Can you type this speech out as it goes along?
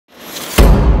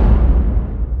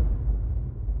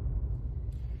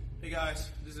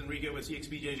guys, this is Enrique with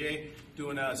CXPJJ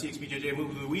doing a CXPJJ Move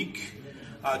of the Week.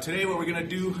 Today what we're going to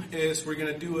do is we're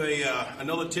going to do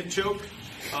another tip choke,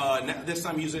 this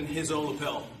time using his own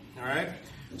lapel. Alright,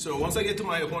 so once I get to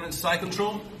my opponent's side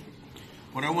control,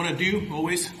 what I want to do,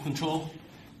 always control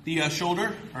the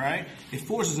shoulder. Alright, it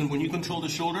forces him when you control the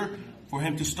shoulder for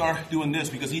him to start doing this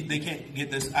because they can't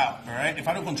get this out. Alright, if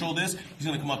I don't control this, he's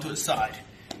going to come up to his side.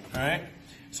 Alright,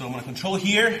 so I'm going to control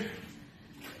here.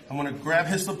 I'm going to grab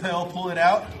his lapel, pull it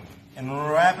out, and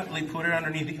rapidly put it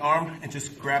underneath the arm and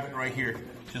just grab it right here,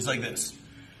 just like this.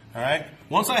 All right?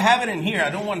 Once I have it in here,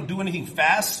 I don't want to do anything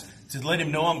fast to let him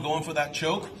know I'm going for that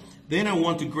choke. Then I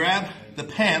want to grab the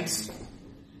pants,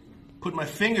 put my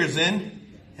fingers in,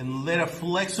 and let a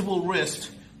flexible wrist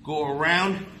go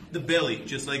around the belly,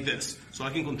 just like this. So I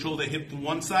can control the hip to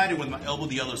one side and with my elbow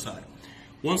the other side.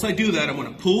 Once I do that, I'm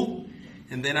going to pull.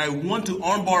 And then I want to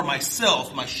armbar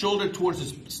myself, my shoulder towards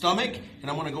his stomach,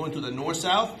 and I want to go into the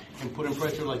north-south and put in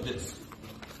pressure like this.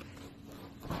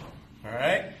 All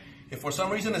right? If for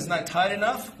some reason it's not tight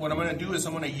enough, what I'm going to do is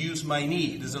I'm going to use my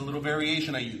knee. This is a little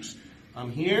variation I use.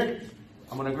 I'm here.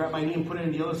 I'm going to grab my knee and put it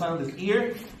in the other side of his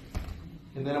ear,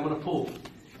 and then I'm going to pull.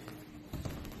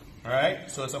 All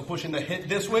right? So as I'm pushing the hip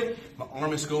this way, my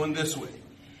arm is going this way.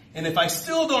 And if I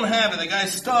still don't have it, the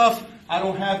guy's tough, I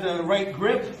don't have the right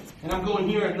grip, and I'm going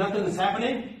here and nothing is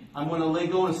happening, I'm going to let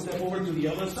go and step over to the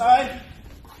other side.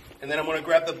 And then I'm going to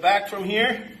grab the back from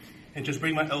here and just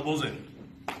bring my elbows in.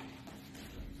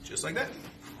 Just like that.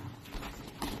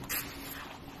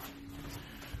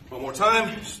 One more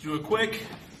time, just do it quick.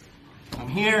 I'm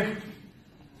here,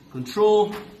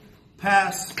 control,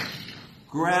 pass,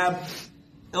 grab,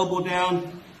 elbow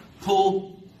down,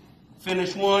 pull,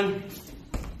 finish 1,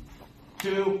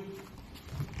 2,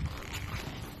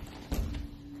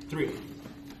 3.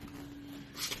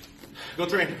 Go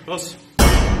train, boss.